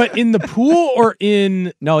 In the pool or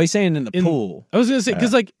in... No, he's saying in the pool. I was going to say,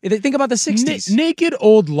 because think about the 60s. Naked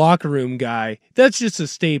old locker room guy, that's just a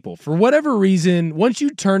staple. For whatever reason, once you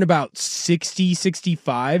turn about 60,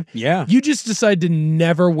 65, you just decide to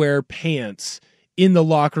never wear pants in the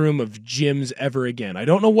locker room of gyms ever again. I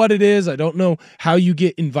don't know what it is. I don't know how you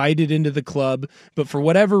get invited into the club, but for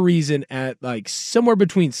whatever reason, at like somewhere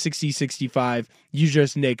between 60, 65, you're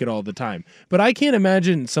just naked all the time. But I can't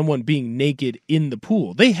imagine someone being naked in the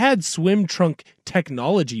pool. They had swim trunk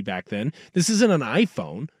technology back then. This isn't an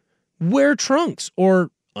iPhone. Wear trunks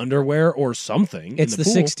or underwear or something. It's the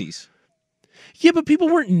 60s. Yeah, but people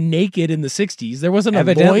weren't naked in the 60s. There wasn't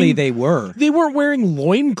Evidently, they were. They weren't wearing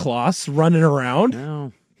loincloths running around.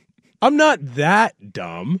 No. I'm not that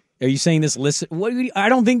dumb. Are you saying this? I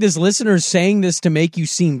don't think this listener is saying this to make you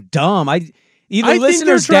seem dumb. Either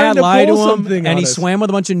listener's dad lied to him and he swam with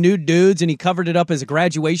a bunch of nude dudes and he covered it up as a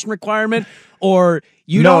graduation requirement, or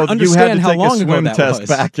you don't understand how long ago that was. You had to take a swim test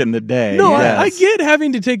back in the day. No, yes. I get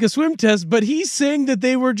having to take a swim test, but he's saying that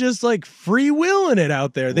they were just like free-willing it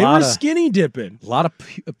out there. They were skinny dipping. A lot of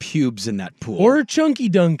pubes in that pool. Or chunky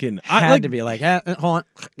dunking. Had to be like, hold on,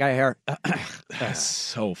 got hair. That's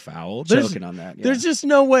so foul. Choking on that. Yeah. There's just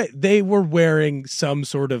no way they were wearing some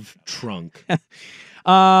sort of trunk.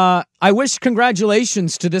 I wish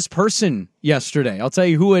congratulations to this person yesterday. I'll tell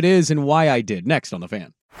you who it is and why I did. Next on The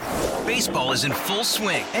Fan. Baseball is in full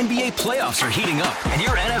swing. NBA playoffs are heating up, and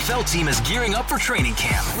your NFL team is gearing up for training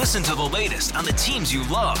camp. Listen to the latest on the teams you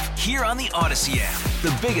love here on the Odyssey app.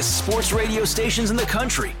 The biggest sports radio stations in the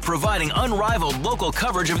country, providing unrivaled local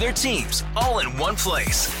coverage of their teams, all in one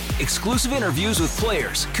place. Exclusive interviews with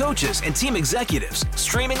players, coaches, and team executives,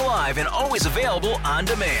 streaming live and always available on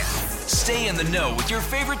demand. Stay in the know with your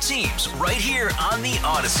favorite teams right here on the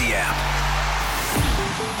Odyssey app.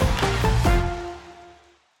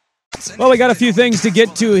 Well, we got a few things to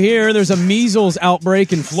get to here. There's a measles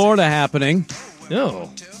outbreak in Florida happening.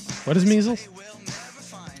 No. What is measles?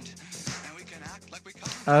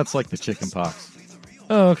 It's like the chicken pox.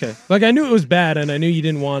 Oh, okay. Like, I knew it was bad, and I knew you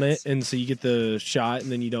didn't want it, and so you get the shot,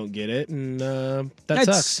 and then you don't get it, and that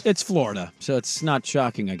sucks. It's Florida, so it's not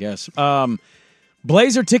shocking, I guess.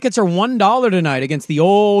 Blazer tickets are $1 tonight against the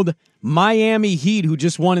old Miami Heat, who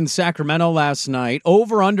just won in Sacramento last night.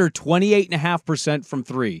 Over under 28.5% from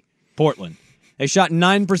three. Portland. They shot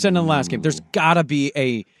 9% in the last game. There's got to be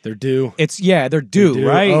They're due. They're due,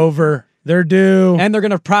 right? Over. They're due. And they're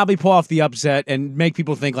going to probably pull off the upset and make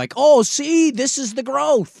people think like, oh, see, this is the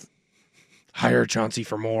growth. Hire Chauncey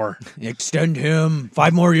for more. Extend him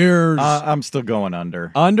 5 more years. I'm still going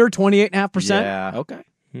under. Under 28.5%? Yeah.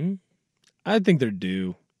 Okay. I think they're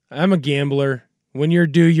due. I'm a gambler. When you're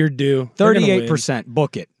due, you're due. 38%.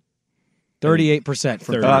 Book it. 38%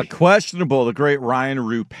 for 30. Questionable. The great Ryan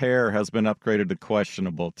Rupert has been upgraded to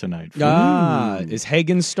questionable tonight. Is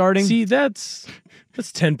Hagen starting? See, that's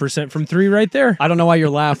 10% from 3 right there. I don't know why you're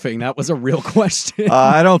laughing. That was a real question.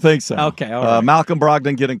 I don't think so. Okay, all right. Malcolm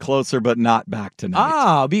Brogdon getting closer, but not back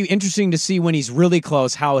tonight. It'll be interesting to see when he's really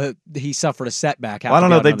close how he suffered a setback. I don't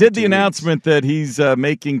know. They did the announcement that he's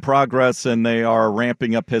making progress and they are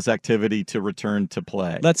ramping up his activity to return to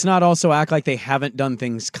play. Let's not also act like they haven't done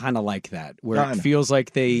things kind of like that, where it feels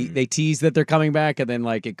like they tease that they're coming back and then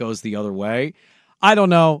like it goes the other way. I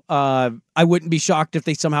don't know. I wouldn't be shocked if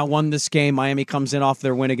they somehow won this game. Miami comes in off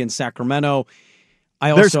their win against Sacramento.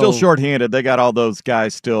 They're still shorthanded. They got all those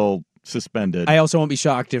guys still suspended. I also won't be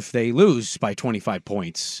shocked if they lose by 25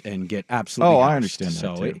 points and get absolutely I understand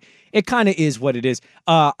that too. It kind of is what it is.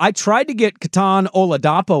 I tried to get Ketan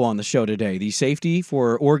Oladapo on the show today, the safety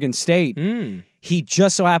for Oregon State. He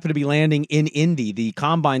just so happened to be landing in Indy. The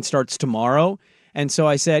combine starts tomorrow. And so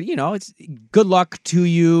I said, it's good luck to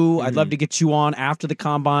you. I'd love to get you on after the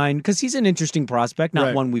combine because he's an interesting prospect,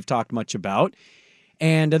 not one we've talked much about.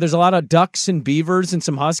 And there's a lot of Ducks and Beavers and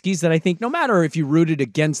some Huskies that I think no matter if you rooted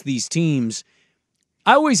against these teams,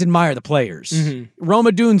 I always admire the players.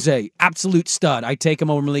 Roma Dunze, absolute stud. I take him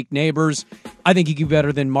over Malik Neighbors. I think he could be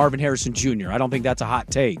better than Marvin Harrison Jr. I don't think that's a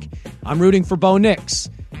hot take. I'm rooting for Bo Nix,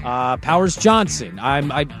 Powers Johnson,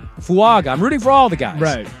 Fuaga. I'm rooting for all the guys.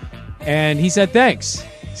 Right. And he said thanks.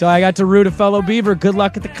 So I got to root a fellow Beaver. Good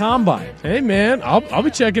luck at the Combine. Hey, man, I'll be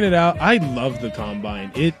checking it out. I love the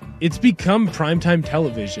Combine. It's become primetime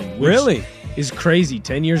television, which really is crazy.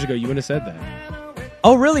 10 years ago, you wouldn't have said that.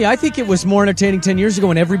 Oh, really? I think it was more entertaining 10 years ago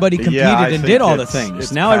when everybody competed and did all the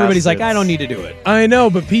things. Now everybody's like, I don't need to do it. I know,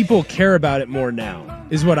 but people care about it more now,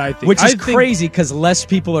 is what I think. Which is crazy because less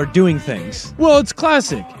people are doing things. Well, it's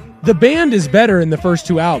classic. The band is better in the first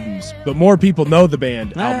 2 albums, but more people know the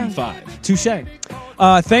band, album 5. Touche.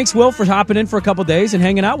 Thanks, Will, for hopping in for a couple days and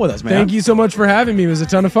hanging out with us, man. Thank you so much for having me. It was a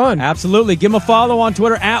ton of fun. Absolutely. Give him a follow on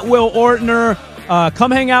Twitter, @WillOrtner.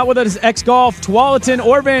 Come hang out with us at X Golf, Tualatin,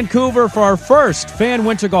 or Vancouver for our first Fan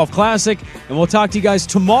Winter Golf Classic. And we'll talk to you guys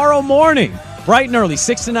tomorrow morning, bright and early,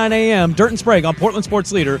 6 to 9 a.m., Dirt and Sprague on Portland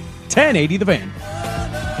Sports Leader, 1080 The Fan.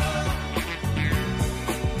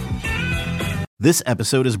 This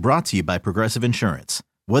episode is brought to you by Progressive Insurance.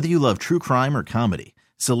 Whether you love true crime or comedy,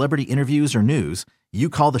 celebrity interviews or news, you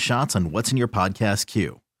call the shots on what's in your podcast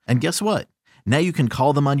queue. And guess what? Now you can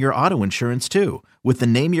call them on your auto insurance too with the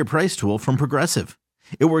Name Your Price tool from Progressive.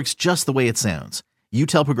 It works just the way it sounds. You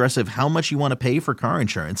tell Progressive how much you want to pay for car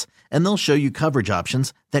insurance, and they'll show you coverage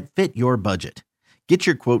options that fit your budget. Get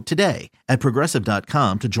your quote today at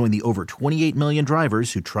Progressive.com to join the over 28 million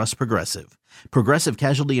drivers who trust Progressive. Progressive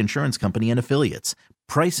Casualty Insurance Company and Affiliates.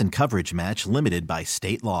 Price and coverage match limited by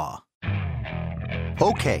state law.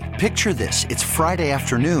 Okay, picture this. It's Friday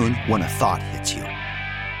afternoon when a thought hits you.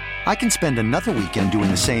 I can spend another weekend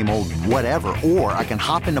doing the same old whatever, or I can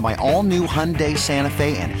hop into my all-new Hyundai Santa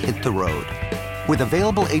Fe and hit the road. With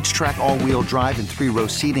available H-Track all-wheel drive and 3-row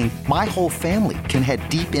seating, my whole family can head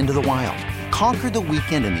deep into the wild. Conquer the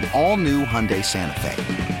weekend in the all-new Hyundai Santa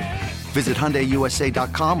Fe. Visit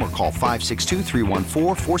HyundaiUSA.com or call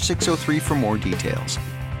 562-314-4603 for more details.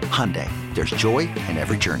 Hyundai, there's joy in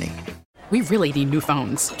every journey. We really need new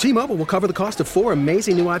phones. T-Mobile will cover the cost of 4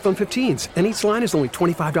 amazing new iPhone 15s, and each line is only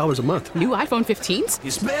 $25 a month. New iPhone 15s?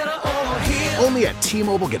 It's better over here. Only at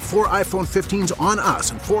T-Mobile, get 4 iPhone 15s on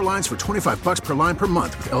us and 4 lines for $25 per line per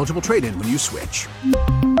month with eligible trade-in when you switch.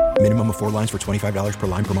 Minimum of 4 lines for $25 per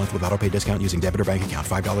line per month with autopay discount using debit or bank account.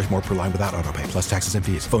 $5 more per line without autopay, plus taxes and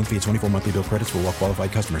fees. Phone fee at 24 monthly bill credits for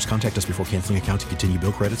well-qualified customers. Contact us before canceling account to continue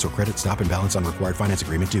bill credits or credit stop and balance on required finance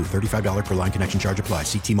agreement due. $35 per line connection charge applies.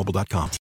 See T-Mobile.com.